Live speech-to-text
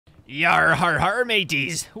Yar har har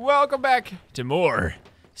mateys. Welcome back to more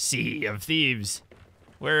Sea of Thieves.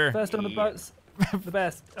 We're First on the boats, the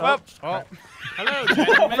best. Oh. Hello,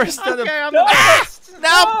 gentlemen. first on the I'm the best.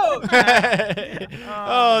 No!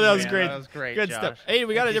 Oh, that was man, great. that was great, Good Josh. stuff. Hey,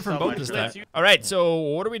 we got a different so boat much this for time. that. All right, so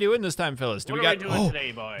what are we doing this time, fellas? What are we doing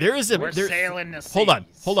today, boys? There is a We're sailing the seas.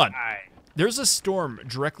 Hold on. Aye. There's a storm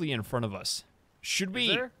directly in front of us. Should we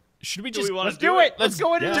there? should we Do just we wanna Let's do it. Let's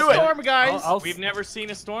go into do the it. storm, guys. We've never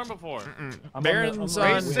seen a storm before. Baron's I'm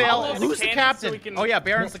on the- Sail. I'll Who's the cannons captain? so we can- Oh yeah,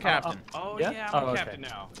 Baron's the captain. Oh Yeah? yeah, Oh, I'm okay. captain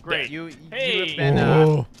now. Great. You Hey. have been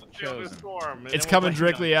Oh. chosen. Storm, and It's then we'll coming let you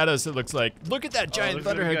directly know. at us, it looks like. Look at that giant looks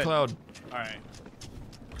really thunderhead good. cloud. All right.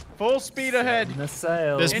 Full speed ahead. The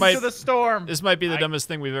sail. This Into might- the storm. This might be the dumbest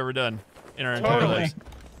thing we've ever done in our entire Totally. lives.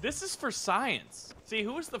 This is for science. See,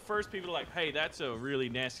 who was the first people to like, hey, that's a really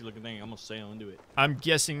nasty looking thing. I'm gonna sail into it. I'm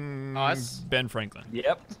guessing Us? Ben Franklin.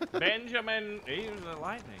 Yep. Benjamin, he was the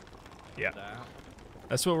lightning. Yeah. What the hell?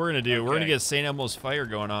 That's what we're gonna do. We're gonna Okay. get St. Elmo's fire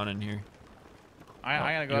going on in here. I'm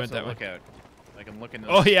gonna you go up went to that the way. lookout. Like I'm looking.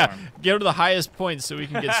 Oh yeah, get to the highest point so we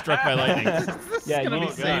can get struck by lightning. Yeah, gonna you be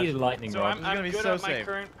need safe. a lightning So rod. I'm gonna be good so at my safe.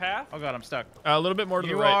 current path. Oh god, I'm stuck. A little bit more to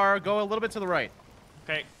the You right. are go a little bit to the right,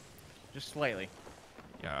 Okay. just slightly.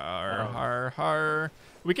 Yar, har, har.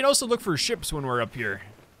 We can also look for ships when we're up here.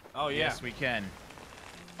 Oh yeah. Yes, we can.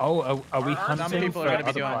 Oh, are we Our- hunting some people are for gonna be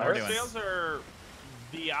other doing what we're Our pirates? doing. sails are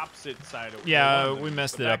the opposite side of Yeah, one of we them,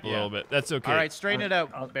 messed the it up back- a little bit. That's okay. All right, straighten it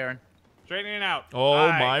out, Baron. Straightening out. Oh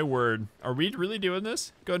Aye. my word. Are we really doing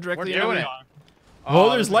this? Go directly We're doing into it. Oh,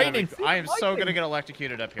 this there's is gonna lightning. be- I am so gonna get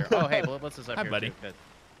electrocuted up here. Oh hey, Blitz is up Hi, here buddy. too. Good.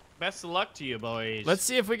 Best of luck to you, boys. Let's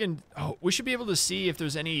see if we can. Oh, we should be able to see if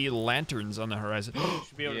there's any lanterns on the horizon.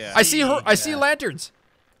 Should be able to Yeah. I see her. I see lanterns.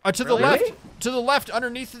 To the Really? left. To the left,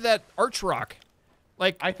 underneath of that arch rock.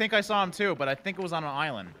 Like, I think I saw him too, but I think it was on an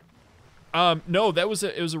island. no, that was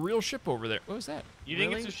it was a real ship over there. What was that? You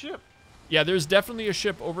think Really? it's a ship? Yeah, there's definitely a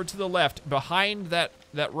ship over to the left, behind that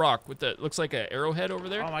rock with the looks like an arrowhead over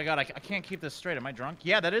there. Oh my god, I can't keep this straight. Am I drunk?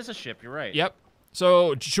 Yeah, that is a ship. You're right. Yep.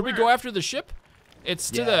 So should we go after the ship? It's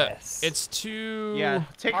to Yes. the. It's to. Yeah.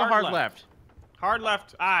 Take a Hard hard left. left. Hard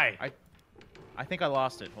left. Aye. I think I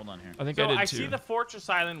lost it. Hold on here. I think So I did I too. see the fortress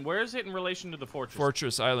island. Where is it in relation to the fortress?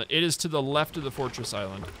 Fortress Island. It is to the left of the Fortress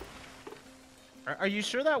Island. Are you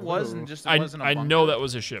sure that wasn't just? It I wasn't a I bunker? know that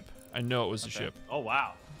was a ship. I know it was a Okay. ship. Oh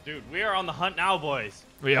wow, dude, we are on the hunt now, boys.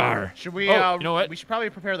 We are. Should we? Oh, you know what? We should probably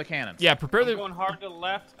prepare the cannons. Yeah, prepare I'm the. going hard to the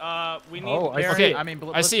left. We need. Oh, I Baron, see. Okay, I mean,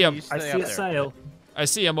 I see him. I see a sail. I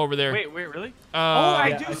see him over there. Wait, really? Uh, Oh, I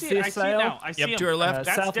yeah, do I see see it. a I see it sail. now. I see Yep, him. to our left.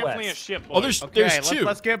 That's Southwest. definitely a ship. Oh, there's boys. Okay, there's two.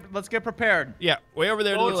 let's get prepared. Yeah, way over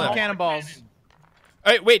there to Oh, the it's left. all Cannonballs.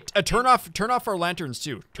 Hey, wait. Turn off our lanterns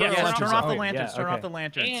too. Turn Yeah, our turn lanterns Turn off off. the Oh, lanterns. yeah, Turn off okay. the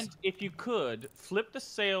lanterns. And if you could, flip the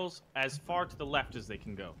sails as far to the left as they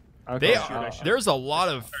can go. They Okay. are, should. there's a lot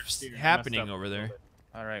of steering happening messed up. over there.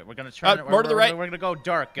 All right, we're gonna turn it. more to the right. We're gonna go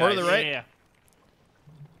dark, guys. More to the right. Yeah.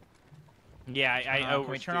 Yeah, Can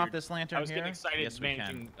we turn off oversteered. this lantern I was here? getting excited Yes, we can.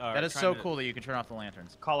 managing, That is trying so to cool that you can turn off the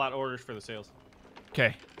lanterns. Call out orders for the sails.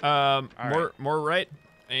 Okay. right. More right.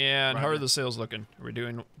 And how are Roger. the sails looking? Are we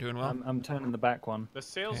doing well? I'm turning the back one. The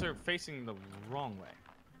sails are facing the wrong way.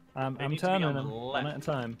 I'm need to be on turning the them one left. at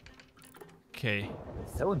a time. Okay.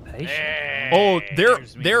 So impatient. Oh,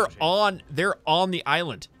 There's me, they're Jay. on the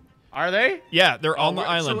island. Are they? Yeah, they're on the So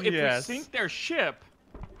island. if Yes. we sink their ship,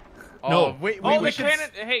 No. Oh, wait, oh, we the should. cannon!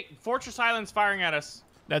 Hey, Fortress Island's firing at us,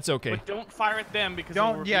 That's okay. but don't fire at them because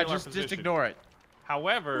Don't. it'll Yeah, reveal our just position. ignore it.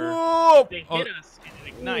 However, Whoa! if they Oh, hit us and it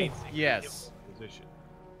ignites. it can Yes. give us a position.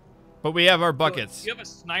 but we have our So buckets. if you have a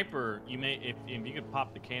sniper, you may if you could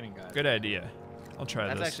pop the cannon, guys. Good idea. I'll try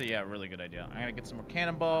That's this. actually a really good idea. I'm gonna get some more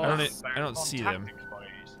cannonballs. I don't see them. Tactics,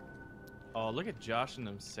 boys. Oh, look at Josh and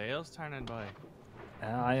them sails turning by.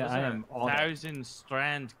 I am on it.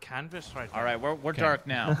 1,000-strand canvas right All right, we're Okay. dark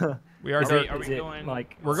now. We are. Are we- dark. are Is it going-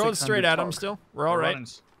 like We're going 600 straight at them tons? still. We're all right.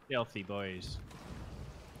 Stealthy, boys.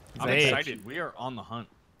 I'm They- excited. We are on the hunt.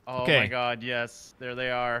 Oh Okay. my God, yes, there they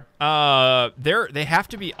are. They have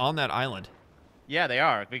to be on that island. Yeah, they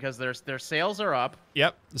are because their sails are up.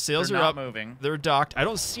 Yep, the sails They're are not up. moving. They're docked. I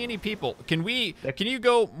don't see any people. Can you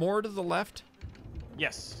go more to the left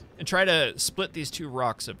Yes. and try to split these two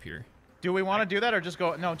rocks up here? Do we want to do that or just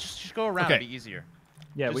go? No, just go around. Okay. It'd be easier.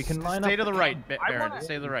 Yeah, we Just can line stay up. to the right, I Baron. wanna-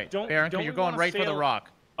 Stay to the right. don't- Baron, don't you're we going wanna right for the sail-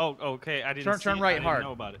 rock. Oh, okay. I didn't Turn see right I didn't hard.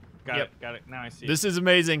 know about it. Got Yep. it. Got it. Now I see. This is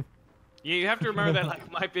amazing. Yeah, you have to remember that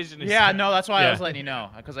like my vision is. Yeah, no, that's why Yeah. I was letting you know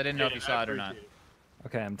because I didn't know if you I saw it or not. appreciate it.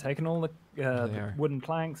 Okay, I'm taking all the They are. wooden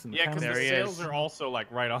planks and the Yeah, because the There he sails is. are also like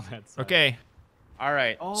right on that side. Okay, All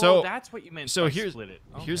right. Oh, So- that's what you meant. so by here's split it.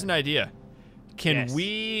 here's Okay. an idea. Can Yes.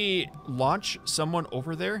 we launch someone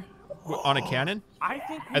over there, on a cannon? I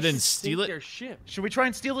think we And then should steal sink it? their ship. Should we try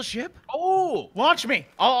and steal the ship? Oh! Launch me.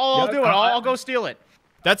 I'll Yeah, do it. I'll go steal it.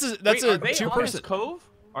 That's a Wait, are a they on this two-person. cove?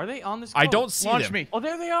 Are they on this cove? I don't see Launch them. me. Oh,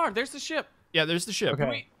 there they are. There's the ship. Yeah, there's the ship.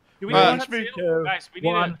 Okay. Do we Uh, need to cut me. sail? Guys, we need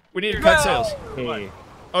One. to... We need to cut sails. Hey.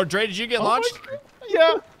 Oh, Dre, did you get launched?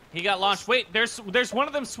 Yeah. He got launched. Wait, there's one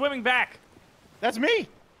of them swimming back. That's me.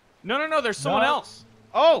 No, there's someone No. else.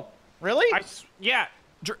 Oh, really? Yeah,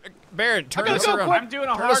 Baron, turn gotta us go around. quick. I'm doing a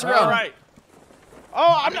Turn hard us around. right.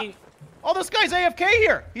 Oh, I'm I mean, not. Oh, this guy's AFK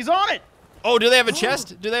here. He's on it. Oh, do they have a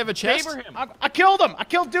chest? Do they have a chest? favor him. I killed him. I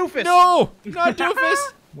killed Doofus. No, not Doofus.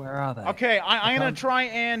 Where are they? Okay, I'm gonna can't- try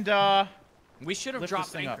and We should have lift dropped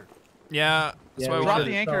this thing up. anchor. Yeah, that's Yeah, why we we Drop should.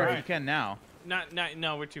 the anchor Sorry. if you can now.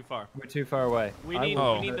 No, we're too far. We're too far away. We I need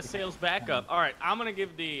will- we need the sails back up. All right, I'm gonna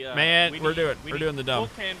give the Man, we we're need- doing- we we're need doing the dumb.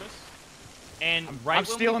 full canvas. And right I'm when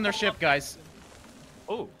we stealing their pull ship, up- guys.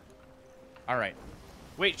 Oh, All right.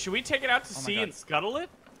 wait, should we take it out to Oh my sea God. and scuttle it,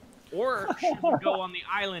 or should we go on the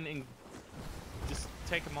island and just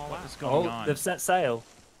take them all out? What's going Oh, on? they've set sail.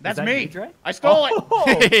 That's that me. you, Dre? I stole it. Oh,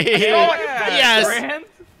 Yes. Grant,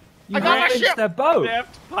 you I got my ravaged ship. their boat.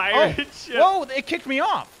 theft Oh, pirate ship. whoa! It kicked me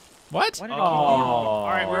off. What? Why did it Oh, kick me off? All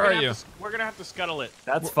right, Where we're are gonna you? have to, we're gonna have to scuttle it.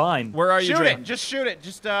 that's fine. Where are you, Shoot Dre? it. Just shoot it.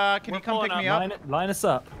 Just can We're you come pulling pick me up. up? Line us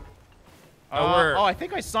up. we're- Oh, I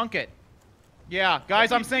think I sunk it. Yeah,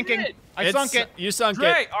 guys, I'm you sinking. did. I sunk it. You sunk Dre,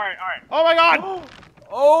 it. all right. Oh my God!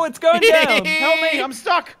 Oh, it's going down. Help me! I'm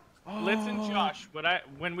stuck. Blitz and Josh,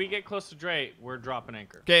 when we get close to Dre, we're dropping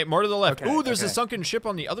anchor. Okay, more to the left. Okay, Ooh, there's a okay. sunken ship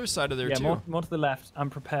on the other side of there Yeah, too. more to the left. I'm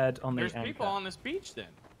prepared on the There's anchor. people on this beach then.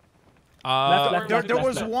 Left, There, left, there left,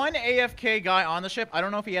 was left. one AFK guy on the ship. I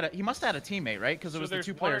don't know if he had a. He must have had a teammate, right? Because it So was the there's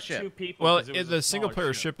one two-player or two ship. people. Well, 'cause it was a the single smaller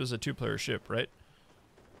player ship is a two-player ship, right?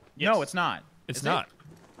 Yes. No, it's not. It's Is it? not.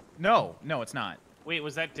 No, it's not. Wait,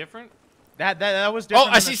 was that different? That was Oh, different. I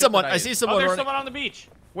than the see ship someone. that I used. see Oh, someone there's running. someone on the beach.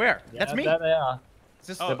 Where? Yeah, That's me. There they are. Is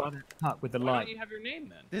this, Oh. They're by the hut with the Why light. don't you have your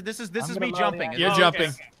name then? this is I'm me gonna lower the jumping. anchor. You're Oh,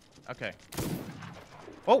 jumping. Okay.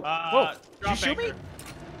 Oh, whoa! Did you drop shoot me? anchor.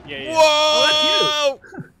 Yeah. Whoa!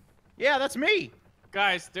 Yeah, that's me.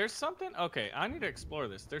 Guys, there's something. Okay, I need to explore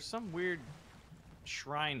this. There's some weird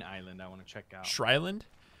shrine island I want to check out. Shryland?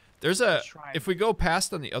 There's a. Shrine. If we go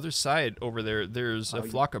past on the other side over there, there's a Oh,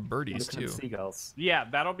 flock of birdies Looking too. at seagulls. Yeah,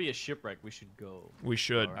 that'll be a shipwreck. We should go. We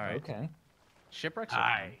should. All right. Okay. Shipwrecks.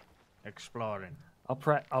 Hi, exploring. I'll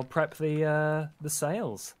prep the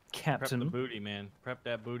sails, Prep the Captain. booty, man. Prep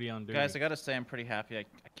that booty on duty. Guys, I gotta say I'm pretty happy. I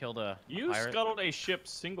killed a You pirate. scuttled a ship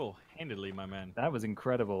single-handedly, my man. That was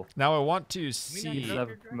incredible. Now I want to You see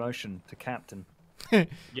deserve a promotion to captain.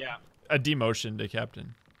 Yeah. a demotion to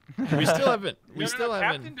captain. We still haven't. We still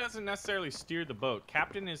haven't. Captain doesn't necessarily steer the boat.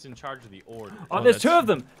 Captain is in charge of the oar. Oh, Oh, there's that's- two of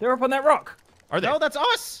them. They're up on that rock. Are they? No, that's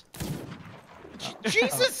us.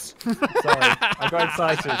 Jesus! Sorry, I got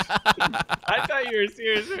excited. I thought you were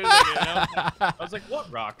serious for a second. I was like,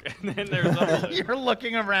 what rock? And then there's other. You're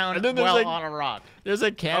looking around And then there's well like- on a rock. There's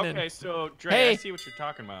a cannon. Okay, so Dre, Hey. I see what you're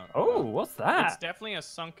talking about. Oh, what's It's that? definitely a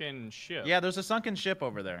sunken ship. Yeah, there's a sunken ship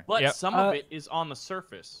over there. But Yep. some Uh, of it is on the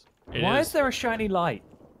surface. It Why is. is there a shiny light?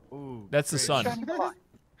 Ooh, That's the great. sun.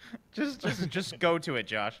 Just go to it,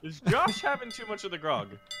 Josh. Is Josh having too much of the grog?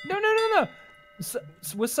 No.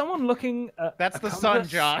 Was someone looking at That's a the sun,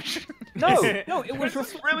 compass? Josh. No, it was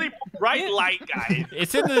This is really bright light, guys.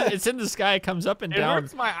 It's in the sky. It comes up and It down.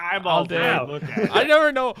 hurts my all eyeballs day. when I look at it. I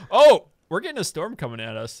never know. Oh, we're getting a storm coming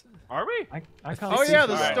at us. Are we? I can't Oh see yeah,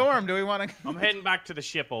 the Alright. storm. Do we want to? I'm heading back to the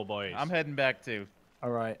ship, old boys. I'm heading back too. All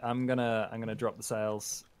right, I'm gonna drop the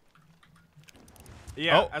sails.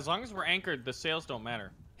 Yeah, Oh. as long as we're anchored, the sails don't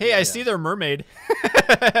matter. Hey, I see their mermaid.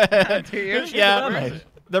 Do you? Yeah, mermaid?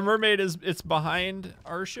 the mermaid it's behind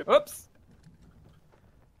our ship. Oops.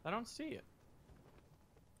 I don't see it.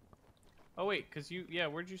 Oh wait,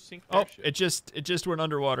 where'd you sink their Oh, ship? it just went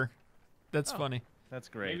underwater. That's Oh. funny. That's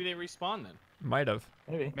great. Maybe they respawn then. Might have.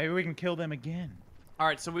 Maybe. Maybe we can kill them again. All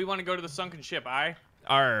right, so we want to go to the sunken ship. Arr.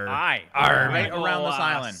 Aye. Arr. Right around this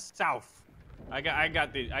island. South. I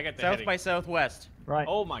got the South heading. by southwest. Right.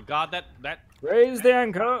 Oh my God, that Raise the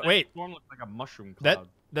anchor. Wait, storm looks like a mushroom that cloud.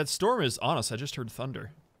 that storm is on us. I just heard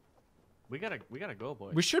thunder. We gotta go,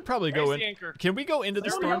 boys. We should probably Raise go the in. anchor. Can we go into the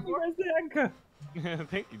Hurry up, storm? Raise the anchor.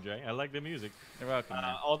 Thank you, Jay. I like the music. You're welcome.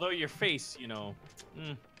 man. Although your face,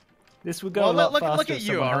 This would go Well, a lot look faster at if you,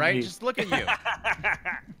 someone all helped right? me. Just look at you.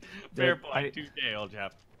 fair Dude, point. Touche, old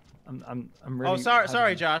chap. I'm really. Oh,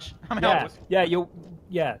 sorry, Josh. I'm Yeah, helping.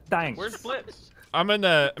 yeah. Thanks. Where's Blitz? I'm in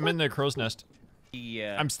the crow's nest.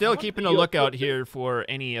 Yeah. I'm still keeping a lookout here for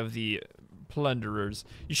any of the plunderers.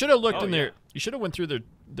 You should have looked Oh, in their. yeah. You should have went through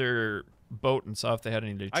their boat and saw if they had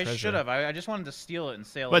any I treasure. should have. I just wanted to steal it and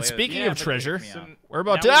sail away. But with it. speaking Yeah, of but treasure, freaked me out. we're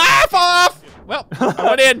about Now to we- fall off. Well, I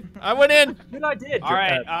went in. I went in. Good idea. All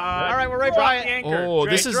right, All right, we're right drop by the it. anchor. Oh,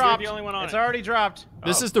 Drake, this is- you're dropped. the only one on It's it. already dropped.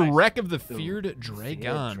 This Oh, is the nice. wreck of the feared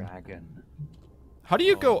dragon. Dragon. How do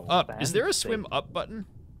you go up? Is there a fancy. swim up button?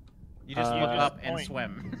 You just You look just up and point.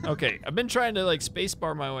 swim. Okay, I've been trying to like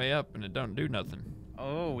spacebar my way up and it don't do nothing.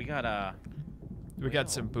 Oh, we got a. We got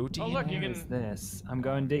some booty. Oh, look, in you there. What can- is this? I'm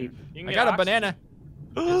going deep. You can I get got a oxygen.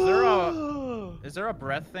 banana. Is there a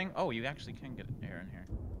breath thing? Oh, you actually can get air in here.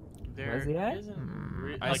 There Where's he at?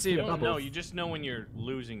 isn't I like, see you don't know. bubbles. You just know when you're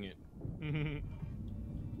losing it.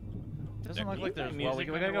 Doesn't look You like got there's. Well, we music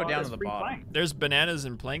gotta go underwater? down There's to the free bottom. plank There's bananas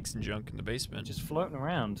and planks and junk in the basement. just floating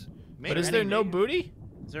around. But is there no booty?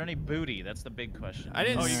 Is there any booty? That's the big question. I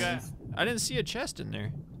didn't. Oh, you s- got. I didn't see a chest in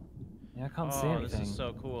there. Yeah, I can't see Oh, anything. this is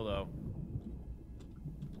so cool though.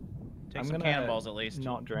 Take I'm some gonna cannonballs at least.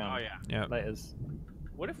 Not drown. Oh yeah. Yeah. Laters.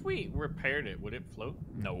 What if we repaired it? Would it float?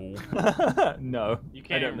 No. No. You I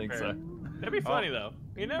can't don't think repair so. it. That'd be funny though.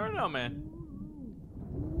 You never know, man.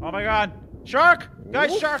 Oh my God! Shark!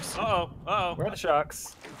 Guys, sharks! Uh oh. Uh oh. Where are the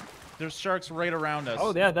sharks? There's sharks right around us.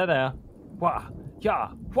 Oh, yeah, they're there. Wah. Yeah.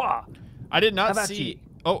 Wah. I did How not about see. you?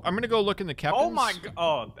 Oh, I'm gonna go look in the captain's. Oh my god.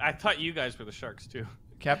 Oh, I thought you guys were the sharks too.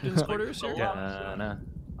 Captain's quarters the here. lo- No.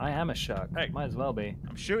 I am a shark. Hey. Might as well be.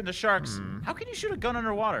 I'm shooting the sharks. Hmm. How can you shoot a gun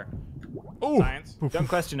underwater? Oh. Science. Don't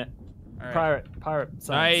question it. All right. Pirate Nice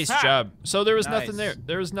science. Ha! job. So there was Nice. nothing there.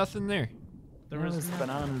 There was nothing there. There was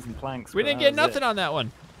bananas and planks. We but didn't that get was nothing it. on that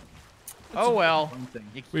one. Oh well. One thing.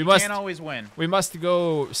 We You must- can't always win. We must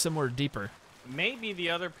go somewhere deeper. Maybe the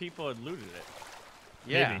other people had looted it.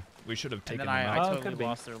 Yeah. Maybe. We should have And taken then them I out. Oh, totally could've been.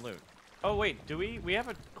 lost their loot. Oh wait, do we have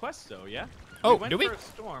a quest though? Yeah. Oh, we went do we? For a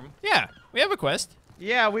storm. Yeah, we have a quest.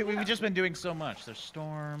 Yeah, we've just been doing so much. There's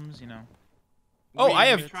storms, you know. Oh, We-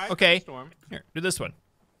 I we have. tried for Okay. a storm. Here, do this one.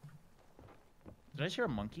 Did I just hear a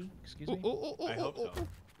monkey? Excuse Ooh, me. ooh, ooh, ooh, I hope ooh, so. ooh.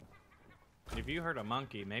 If you heard a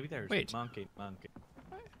monkey, maybe there's Wait. a monkey.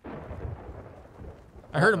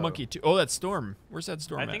 I heard a Uh-oh. monkey too. Oh, that storm. Where's that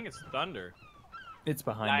storm I at? think it's thunder. It's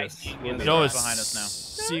behind us. Lightning We're in the No, Right it's behind us now.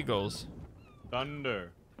 seagulls.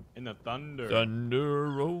 Thunder. In the thunder.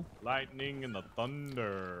 Thunder. Oh. Lightning in the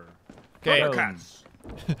thunder. Okay. Boom. Thundercats.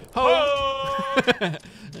 Ho!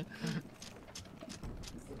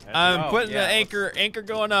 I'm Oh, putting yeah, the anchor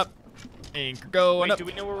going up. Anchor going Wait, up. do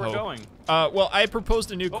we know where we're Ho. going? Well, I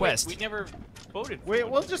proposed a new Oh, quest. wait, we never voted for Wait,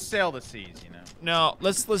 one. we'll just sail the seas, you know. No,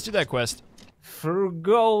 let's do that quest. For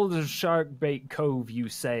gold shark bait cove you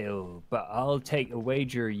sail, but I'll take a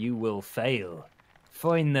wager you will fail.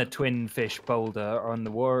 Find the twin fish boulder on the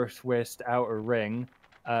northwest outer ring.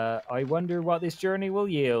 I wonder what this journey will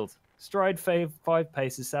yield. Stride 5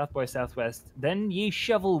 paces south by southwest, then ye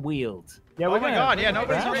shovel wield. Yeah, Oh we're my gonna- God, yeah,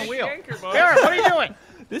 nobody's on the Break wheel. anchor, boys. Garrett, what are you doing?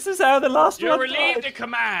 This is how the last You're one relieved died. to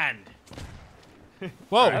command.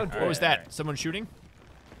 Whoa! Alright, what was alright, that? Someone shooting?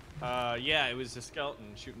 Yeah, it was a skeleton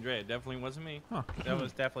shooting Dre. It definitely wasn't me. Huh. That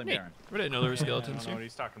was definitely Hey, Baron. we didn't know there were I don't skeletons know what here.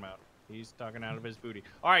 he's talking about. He's talking out of his booty.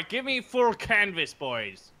 All right, give me full canvas,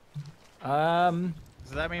 boys. Um,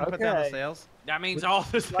 Does that mean put down the Okay. sails? That means all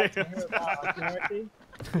the like to hear sails. about Arcanity?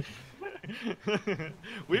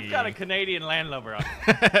 We've got a Canadian landlubber on.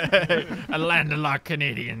 A landlocked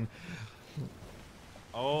Canadian.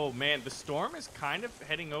 Oh man, the storm is kind of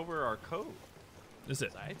heading over our cove. Is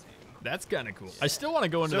it? I think. That's kind of cool. I still want to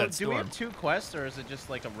go into So that do we storm. have 2 quests, or is it just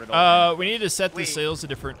like a riddle? We need to set the Wait. sails to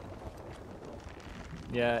different.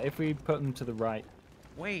 Yeah, if we put them to the right.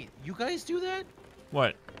 Wait, you guys do that?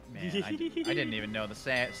 What? Man, I didn't even know the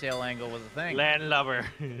sail angle was a thing. Landlubber.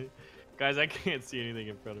 Guys, I can't see anything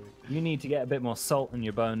in front of me. You need to get a bit more salt in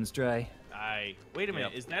your bones, Dre. Wait a minute.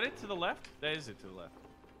 Yep. Is that it to the left? That is it to the left.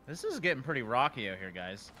 This is getting pretty rocky out here,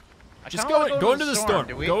 guys. I Just kinda wanna go into the storm.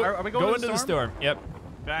 Do we? Go, are we going go to into the storm. Yep.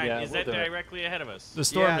 Bang. Yeah, is we'll that do it. directly ahead of us? The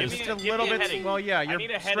storm Yeah, is. just me a a- give little me a bit. heading. Well, yeah, I you're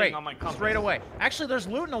need a heading straight, on my compass. straight away. Actually, there's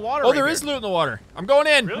loot in the water. Oh, right there here. is loot in the water. I'm going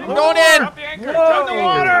in. Really? I'm going in. Drop the anchor. Whoa. Drop the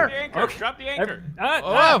water. Drop the anchor. Okay. Drop the anchor. Hang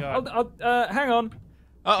on.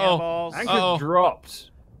 Uh oh. Cannonballs. Anchor Uh-oh.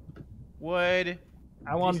 dropped. Wood.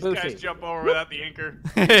 I want These booty. guys jump over without the anchor.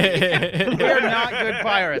 We are not good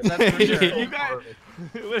pirates, that's for sure. You guys,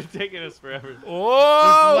 it would have taken us forever.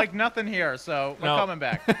 Whoa! There's like nothing here, so we're No. coming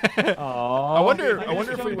back. Aw. I wonder I if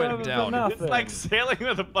we jumped went over for down. nothing. It's like sailing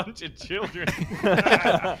with a bunch of children.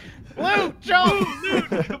 Loot, jump! Dude,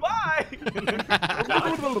 goodbye.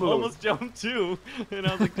 Almost jumped too, and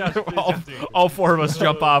I was like, Josh, please all, jump too. all 4 of us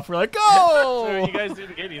jump off. We're like, So go! you guys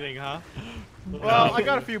didn't get anything, huh? Well, I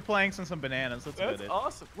got a few planks and some bananas. That's That's good.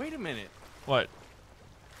 awesome. Wait a minute. What?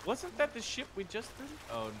 Wasn't that the ship we just did?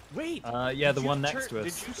 Oh, wait. Yeah, the Did you one next to Did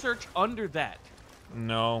us. you search under that?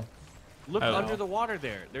 No. Look I don't under know. the water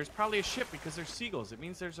there. There's probably a ship because there's seagulls. It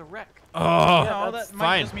means there's a wreck. Oh, No, that's that might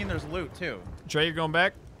fine. just mean there's loot too. Trey, you're going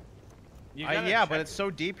back? You gotta Yeah, but check. it's so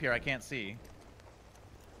deep here I can't see.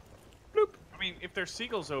 I mean, if there's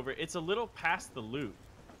seagulls over, it's a little past the loot.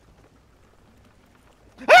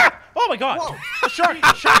 Ah! Oh my god! A shark!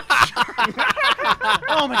 Shark!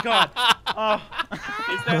 Oh my god! Oh,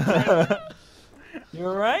 Is that You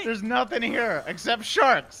all right? there's nothing here except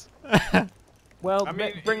sharks. Well, I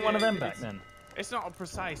mean, bring one of them back it's- then. It's not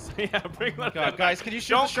precise. Yeah, bring one. of God, them guys, back. can you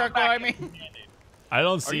shoot the Don't shark come by back me? empty-handed. I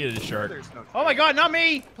don't Are see you a sure shark. there's no Oh my god, not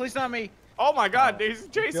me! Please not me. Oh my god, he's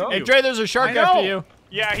chasing Go. you. Hey, Trey, there's a shark I know. after you.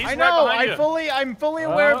 Yeah, he's I right know. behind you. I'm fully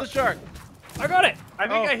aware of the shark. I got it. I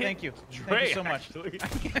think Oh, I hit thank you. Trey, Thank you so much.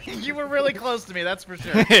 actually. You were really close to me, that's for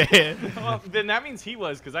sure. Well, then that means he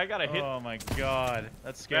was, because I got a hit. Oh my god,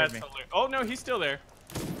 that scared That's me. hilarious. Oh no, he's still there.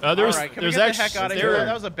 There's All right, can we there's get the actually heck out of here?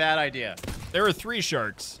 That was a bad idea. there were 3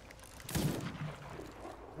 sharks.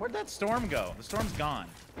 Where'd that storm go? The storm's gone.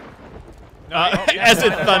 As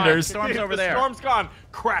it thunders. Storm's over the there. storm's gone.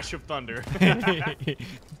 Crash of thunder.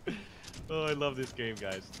 Oh, I love this game,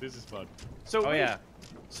 guys. This is fun. So Oh wait, yeah.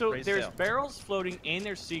 So Raise there's sail. barrels floating and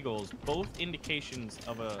there's seagulls, both indications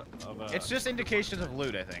of a. It's just indications of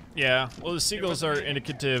loot, I think. Yeah, well, the seagulls are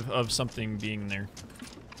indicative of something being there.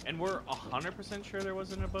 And we're 100% sure there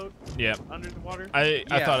wasn't a boat Yeah, under the water. I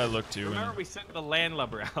Yeah. thought I looked too. Remember, we sent the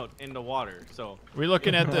landlubber out in the water. So We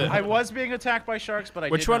looking at the. I was being attacked by sharks, but I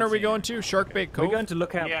Which did one not are we see going to? Sharkbait Cove. We're going to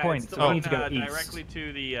Lookout yeah, Point, it's the so we one, need to go east. directly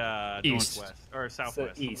to the East. northwest or So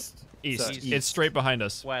southwest. east. East. So It's straight behind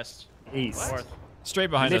us. west, East. north. Straight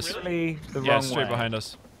behind us. Literally the Yeah, wrong straight way. behind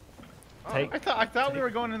us. Take. I thought we were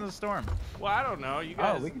going into the storm. Well, I don't know. You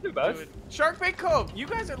guys. Oh, we can do both. it. Sharkbait Cove. You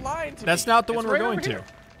guys are lying to That's me. not the It's one we're right going over to. here.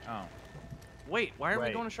 Oh. Wait, why are we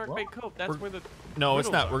Wait, going to Sharkbait what? Cove? That's where the. No, it's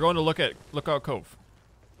riddles not. are. We're going to look at Lookout Cove.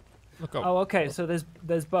 Lookout. Oh, okay. So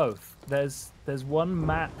there's both. There's one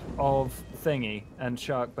map of thingy, and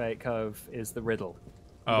Sharkbait Cove is the riddle.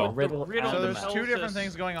 Oh. The riddle. riddle and So the there's map. tells two different us-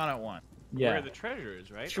 things going on at once. Yeah. Where the treasure is,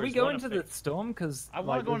 right? Should Or we is go one into up the there? storm? Because I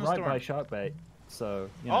wanna like, go we're in the right by storm. Sharkbait. So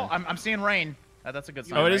you Oh, know. I'm seeing rain. That's a good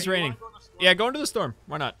sign. Oh, it right? is raining. Yeah, go into the storm.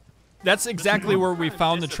 Why not? That's exactly where we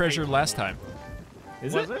found the treasure last time.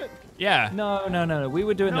 Is Was it? it? Yeah. No. We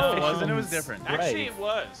were doing No, the it wasn't. It was fisherman's different. Actually, grave. it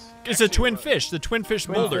was. It's a Actually, twin it was. fish. The twin fish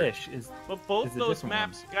Twin boulder. fish is. But both Is a those different one.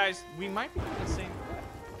 maps, guys, we might be doing the same.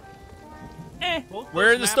 Both We're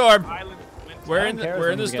those in the maps, storm. islands went to- We're I in don't the care as we're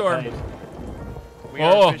in long the as we get storm. paid. We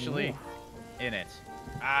are Oh. officially in it.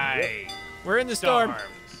 Aye. We're in the storm.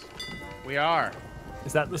 Storms. We are.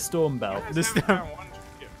 Is that the storm bell? This Haven't storm. found one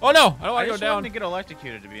ship. Oh no! I don't I want to go just down. wanted to get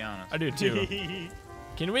electrocuted, to be honest. I do too.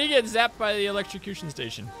 Can we get zapped by the electrocution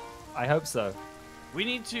station? I hope so. We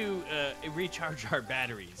need to recharge our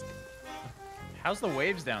batteries How's the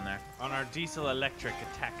waves down there? on our diesel electric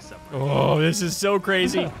attack submarine. Oh, this is so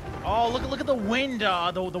crazy. Oh, look at the wind.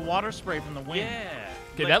 The water spray from the wind. Yeah.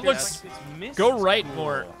 Okay, Like that there's looks- like this mist. Go It's right cool.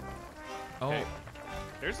 more. Oh, Okay.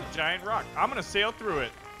 There's a giant rock. I'm gonna sail through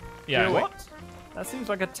it. yeah. What? That seems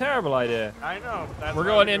like a terrible idea. I know. That's We're why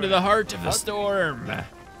going I'm into doing the it. heart of the storm.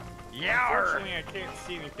 Unfortunately, I can't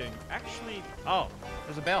see anything. Actually, Oh,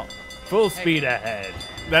 there's a bell. Full speed ahead.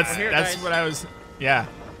 That's We're here, that's guys. what I was. Yeah,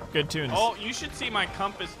 good tunes. oh, you should see my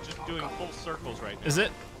compass just doing full circles right now. Is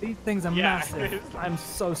it? These things are Yeah, massive. it's like- I'm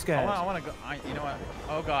so scared. I want to go. You know what?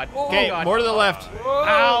 Oh God. Okay, oh, God. more to the left.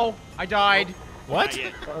 Ow! I died. What? Not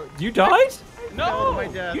yet. You died? Oh, my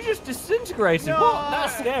No. death. You just disintegrated. No. What?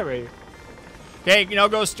 That's scary. Okay,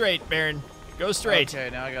 go straight, Baron. Go straight. Okay,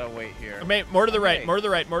 now I gotta wait here. More to the right. Okay. More to the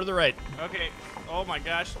right. More to the right. Okay. Oh my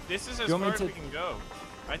gosh, this is as You want far me as to- we can go.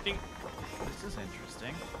 I think. This is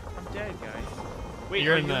interesting. I'm dead, guys. Wait,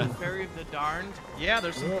 You're are in you the- the ferry of the darned? Yeah,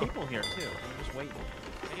 there's some Yeah. people here too. I'm just waiting.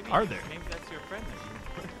 Maybe, Are there? Maybe that's your friend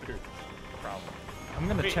that you murdered. Probably. I'm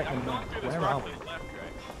gonna Wait, check I'm the going map. through this Where rock are we? to the left,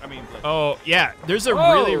 right? I mean, left. Oh yeah, there's a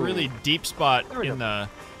Whoa. really really deep spot There we in go. the.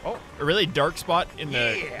 Oh. A really dark spot in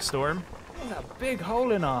the Yeah. storm. There's a big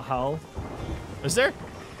hole in our hull. Is there?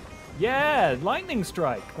 Yeah, lightning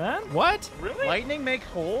strike, man. What? Really? Lightning make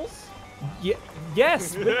holes?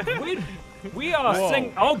 Yes, we are Whoa.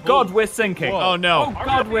 sinking. Oh God, we're sinking. Oh no! Oh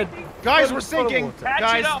God, we're Guys, full we're of sinking. water. Patch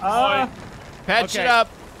Guys, it up, Uh, boy. Patch okay. it up.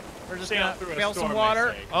 we're just Sail gonna through a fail storm, some they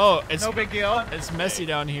water. say. Oh, it's No big deal. it's messy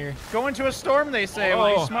down here. Go into a storm, they say. Well,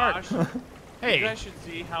 Oh. you're smart. Gosh, you Hey, guys should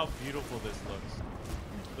see how beautiful this looks.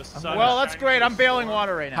 The sun Well, is that's shining great. through I'm the bailing storm.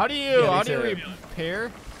 water right now. how do you Yeah, me too.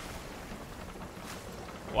 repair?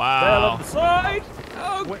 Sail Wow. up the side.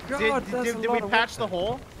 Oh What, God, did that's a we lot of patch the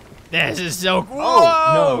hole? This is so cool.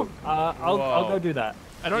 Oh no! I'll go do that.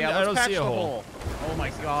 I don't Yeah, I let's don't patch see a the hole. Oh my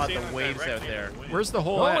god, See the it waves out directly there. on the wind. Where's the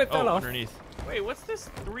hole Oh, at? it fell off. Underneath. Wait, what's this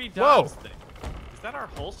 3 Whoa. dots thing? Is that our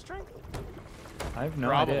hull strength? I have no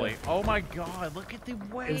Probably. idea. Oh my god, look at the Is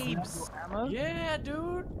that waves. your ammo? Yeah,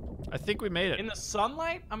 dude. I think we made In it. the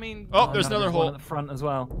sunlight? I mean, Oh, there's no, another one hole. at the front as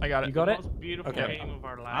well. I got it. You got the it? most beautiful Okay. game of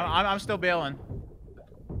our lives. I'm still bailing.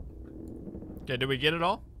 Okay, did we get it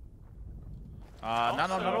all? Not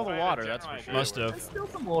Also, all the I had a water, that's for general sure. idea Must where have. it's Still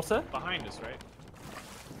some water. behind us, right?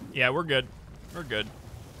 Yeah, we're good. We're good.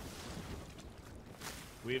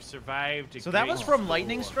 We've survived. So that was from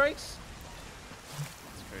lightning storm. strikes?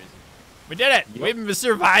 That's crazy. We did it. Yep. We've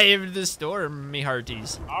survived the storm, me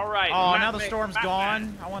hearties. All right. Oh, map now the man- storm's map gone.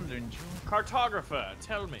 man. I wanted to enjoy. Cartographer,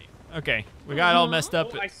 tell me. Okay, we got all messed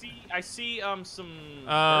up. Oh, I see some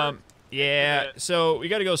Yeah. birds. So we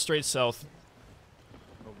got to go straight south.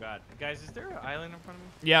 Oh god. Guys, is there an island in front of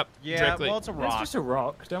me? Yep. Yeah, directly. well, it's a It's rock. just a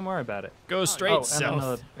rock. Don't worry about it. Go straight Oh, and south.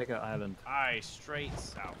 another bigger island. Aye, straight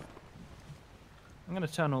south. I'm gonna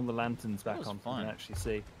turn all the lanterns back was on so you fun. can actually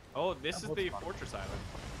see. Oh, this That is was the fun. fortress island.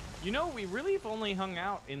 You know, we really have only hung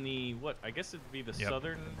out in the what? I guess it'd be the Yep.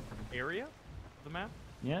 southern area of the map.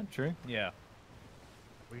 Yeah, true. Yeah.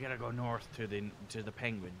 We gotta go north to the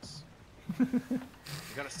penguins. We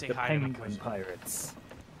gotta say The hi to my penguin cousin. pirates.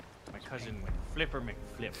 My cousin Flipper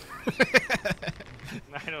McFlip.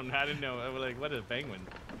 I didn't know. I was like, what is a penguin?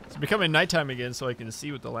 It's becoming nighttime again, so I can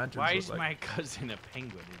see what the lanterns Why look is like. my cousin a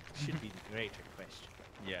penguin? It should be the greater question.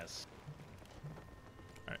 Yes.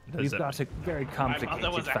 All right, does You've it- got a very My complicated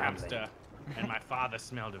mother was a family. hamster, and my father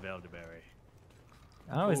smelled of elderberry.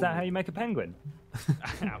 Oh, is that how you make a penguin?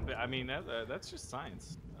 I mean, that's just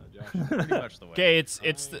science, Josh. Pretty much the way. Okay, it's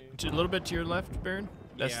a little bit to your left, Baron.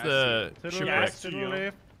 That's Yeah, I the To the shipwreck. left, to the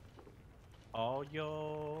left. All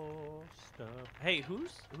your stuff. Hey,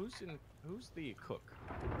 who's the cook?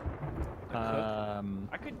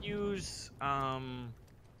 I could use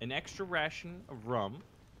an extra ration of rum,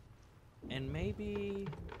 and maybe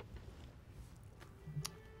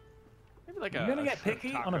like You're gonna get shrimp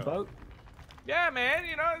picky on a taco. boat? Yeah, man.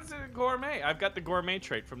 You know, it's a gourmet. I've got the gourmet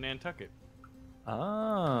trait from Nantucket.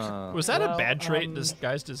 Oh. Was that a well, bad trait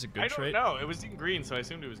disguised as a I good don't trait? know. It was in green, so I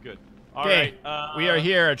assumed it was good. All Okay, right. we are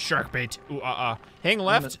here at Sharkbait. Ooh, hang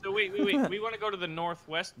left. So wait. We want to go to the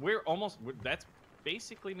northwest. That's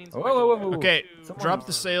basically means. Whoa, we're whoa, going whoa. Okay, to- drop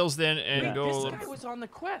the sails then and Wait, go. this guy was on the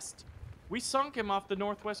quest. We sunk him off the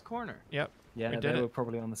northwest corner. Yep. Yeah, we they did it. were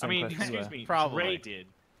probably on the I same mean, quest as excuse well. me. Probably. Ray did.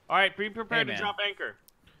 All right, be prepared Hey, to man. drop anchor.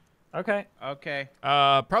 Okay. Okay.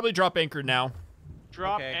 Probably drop anchor now.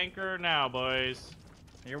 Drop Okay. anchor now, boys.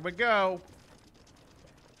 Here we go.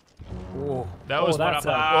 Whoa. That was that's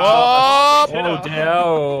a... Oh! Oh, dear.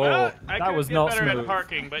 Oh, Well, I that could was get not better smooth. at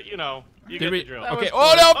parking, but you know, you Did get we? the drill. Okay. was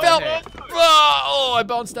Oh no, close. fell. Okay. Oh, I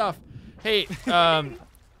bounced off. Hey,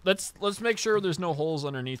 let's make sure there's no holes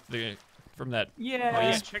underneath from that. Yeah. Oh, yeah,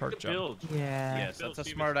 Nice check park the jump. build. Yeah. Yes, Bill that's a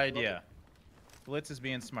Stevens, smart love idea. Blitz is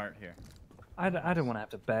being smart here. I don't want to have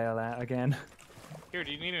to bail out again. Here,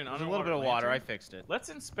 do you need an There's a little bit of water. I fixed it. Let's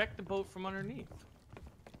inspect the boat from underneath.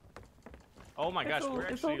 Oh my It's gosh, all- we're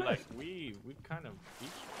it's all actually good. like we kind of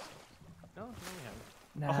beached. No,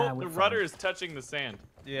 we haven't. Nah, Oh, we're the fine. rudder is touching the sand.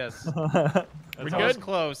 Yes. We That was good?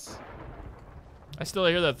 close. I still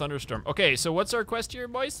hear that thunderstorm. Okay, so what's our quest here,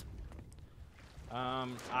 boys?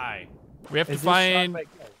 I. We have to Is this find. Sharkbait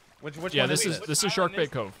Cove? Which Yeah, one this is is it? this is island is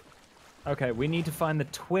Sharkbait Cove. Okay, we need to find the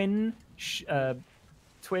twin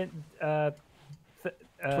Twin um,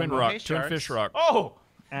 Rock, hey, Twin sharks. Fish Rock. Oh!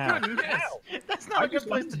 ow. Goodness! That's not a good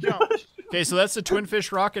place to jump. Okay, so that's the Twin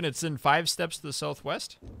Fish Rock, and it's in 5 steps to the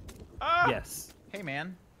southwest. Ah! Yes. Hey,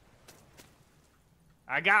 man.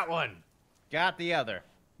 I got one. Got the other.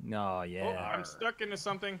 No, Oh, yeah. I'm stuck into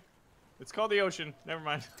something. It's called the ocean. Never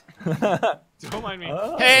mind. Don't mind me.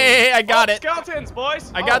 Oh. Hey, I got Oh, it. Skeletons,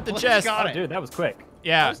 boys! I got the Blitz chest. got Oh, it. dude, that was quick. I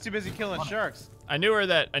Yeah, was too busy killing sharks. I knew where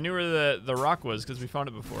the rock was because we found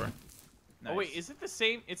it before. Oh wait, is it the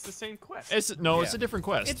same? It's the same quest. It's it's Yeah. a different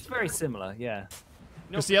quest. It's very similar, yeah.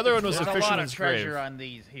 No, Because the other one was There's a a lot of fisherman's treasure grave. on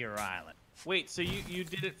these here islands. Wait, so you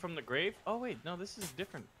did it from the grave? Oh wait, no, this is a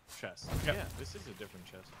different chest. Yep. Yeah, this is a different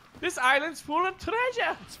chest. This island's full of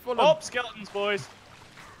treasure. It's full Oh, of. skeletons, boys.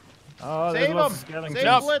 Oh, there's Save lots them. of skeletons. Save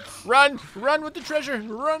Enough. Blitz. Run with the treasure.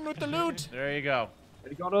 Run with the loot. There you go.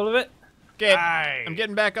 You got all of it? Okay, Aye. I'm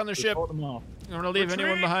getting back on the We ship. fought them all. I don't want to leave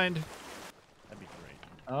anyone Retreat. behind. That'd be great.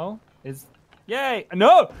 Oh, is... Yay!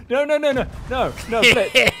 No! No, no, no, no! No, no,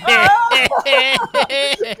 Blitz!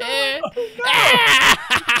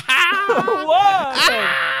 Why?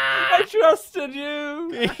 I trusted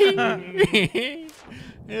you!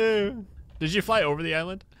 Did you fly over the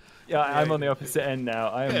island? Yeah, I'm on the opposite end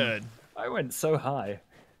now. Good. I went so high.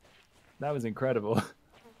 That was incredible.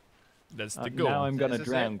 That's the goal. Now I'm gonna Is this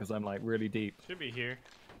drown it? because I'm like really deep. Should be here.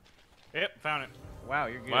 Yep, found it. Wow,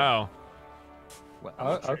 you're good. Wow. Well,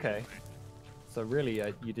 oh, okay. So really,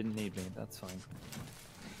 you didn't need me. That's fine.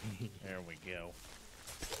 There we go.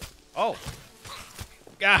 Oh,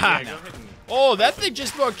 Yeah, God. go ahead and... Oh, that thing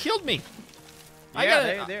just about killed me. I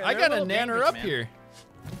Yeah, gotta, they're I a gotta little nan her dangerous, up man. here.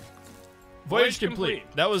 Voyage Voyage complete.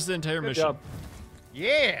 complete. That was the entire Good mission. job.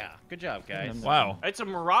 yeah. Good job, guys. Wow. It's a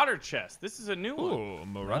marauder chest. This is a new one. Ooh,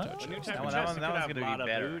 Murata. Oh. A new type That of one- chest. that one's It could gonna have be a lot of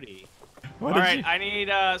better. booty. What All did right, you- I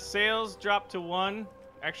need sails drop to 1.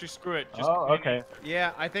 Actually, screw it. Just Oh, okay.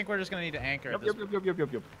 Yeah, I think we're just gonna need to anchor. Yup, at this yup, yup, yup,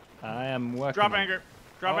 yup, yup. I am working. Drop on it. anchor.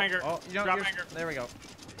 Drop anchor. Oh, you know, drop you're- anchor. There we go.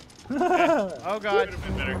 Oh god, Could've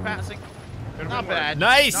been better. we're passing. Could've Not been worse. bad.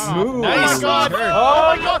 Nice. No, Smooth. Nice. Oh my God. turn.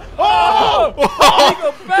 Oh my god!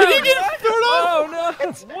 Oh! Did he get thrown off?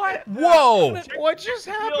 Oh no! What? Whoa! What just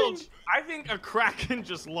happened? Bilge, I think a kraken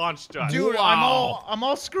just launched us. Dude, Wow. I'm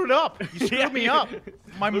all screwed up. You screwed Yeah, me you- up.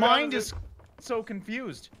 My Look mind at is so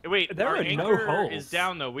confused. Wait, There our are no anchor holes. is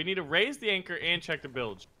down though. We need to raise the anchor and check the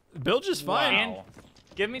bilge. Bilge is fine. Wow.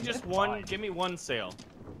 Give me just one. Give me one sail.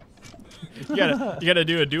 You gotta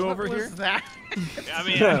do a do-over What here. was that? I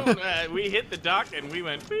mean, I don't, we hit the dock and we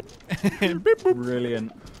went. Beep. Beep, boop.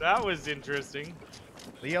 Brilliant. That was interesting.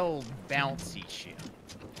 The old bouncy shit.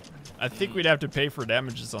 I think we'd have to pay for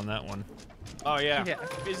damages on that one. Oh yeah. Yeah.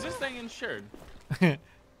 Is this thing insured? Good.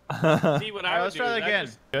 See what I Alright, would let's do try is that I again.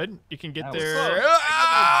 just- You can get That was there. close.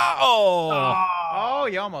 Ah! Oh. Oh,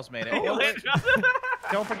 you almost made it. Oh,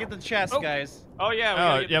 Don't forget the chest, guys. oh yeah. We Oh,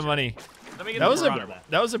 gotta get yeah, the- money. Let me get That the was marauder a back.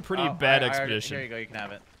 that was a pretty Oh, bad I already- expedition. There you go. You can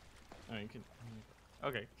have it. Oh, you can.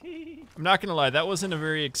 Okay. I'm not gonna lie, that wasn't a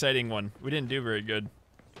very exciting one. We didn't do very good.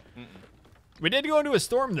 We did go into a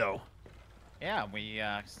storm though. Yeah, we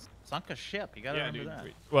sunk a ship. You gotta Yeah, remember dude.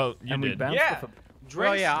 that. Well, you And we did. bounced Yeah. off a-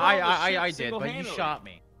 Well, yeah, I Drake did, but you single-handedly. shot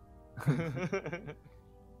me.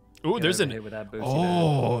 Ooh, Get there's over an. here with that booty there.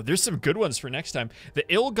 Oh, there's some good ones for next time. The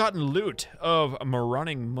ill-gotten loot of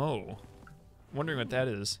Marauding Mo. Wondering what that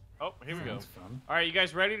is. Oh, here we go. That's fun. All right, you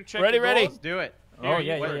guys ready to check? Ready, the ready. goals? Do it. Oh Here,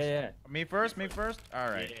 yeah, you yeah, first. yeah, yeah. Me first. Me first. All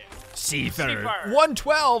right. Yeah. Seafarer. Seafarer.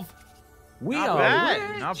 112. We Not are bad.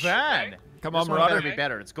 rich. Not bad. Come This on, one better Marauder. be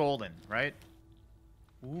better. It's golden, right?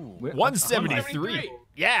 Ooh. We're 173.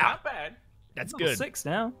 Yeah, Not bad. that's level good. 6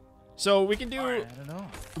 now. So we can do. I don't know.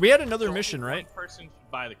 We had another mission, right? One person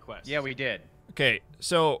should buy the quest. Yeah, we did. Okay,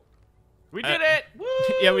 so We did it. Woo!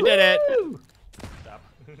 yeah, we did it. Woo! Stop.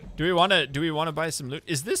 Do we wanna buy some loot?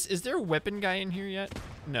 Is there a weapon guy in here yet?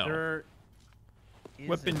 No. There is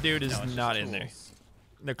Weapon dude is no, it's just not in there. tools.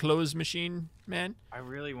 The clothes machine, man. I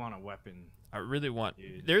really want a weapon. I really want.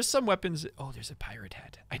 Dude. There's some weapons. Oh, there's a pirate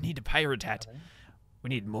hat. I need a pirate hat. We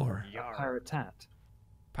need more. Yar. Pirate tat.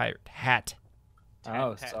 Pirate hat.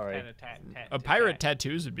 Oh, Tat, sorry. tat, tat, tat, A tat, pirate tat.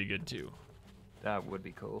 tattoos would be good too. That would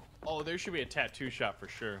be cool. Oh, there should be a tattoo shop for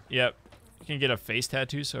sure. Yep. You can get a face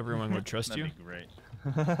tattoo so everyone would trust That'd you. be great.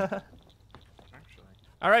 Actually,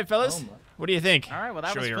 All right, fellas. Oh my- What do you think? All right, well,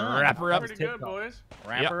 that Should was we fun. wrap her up? pretty good, TikTok. boys.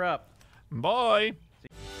 Wrap Yep. her up. Bye.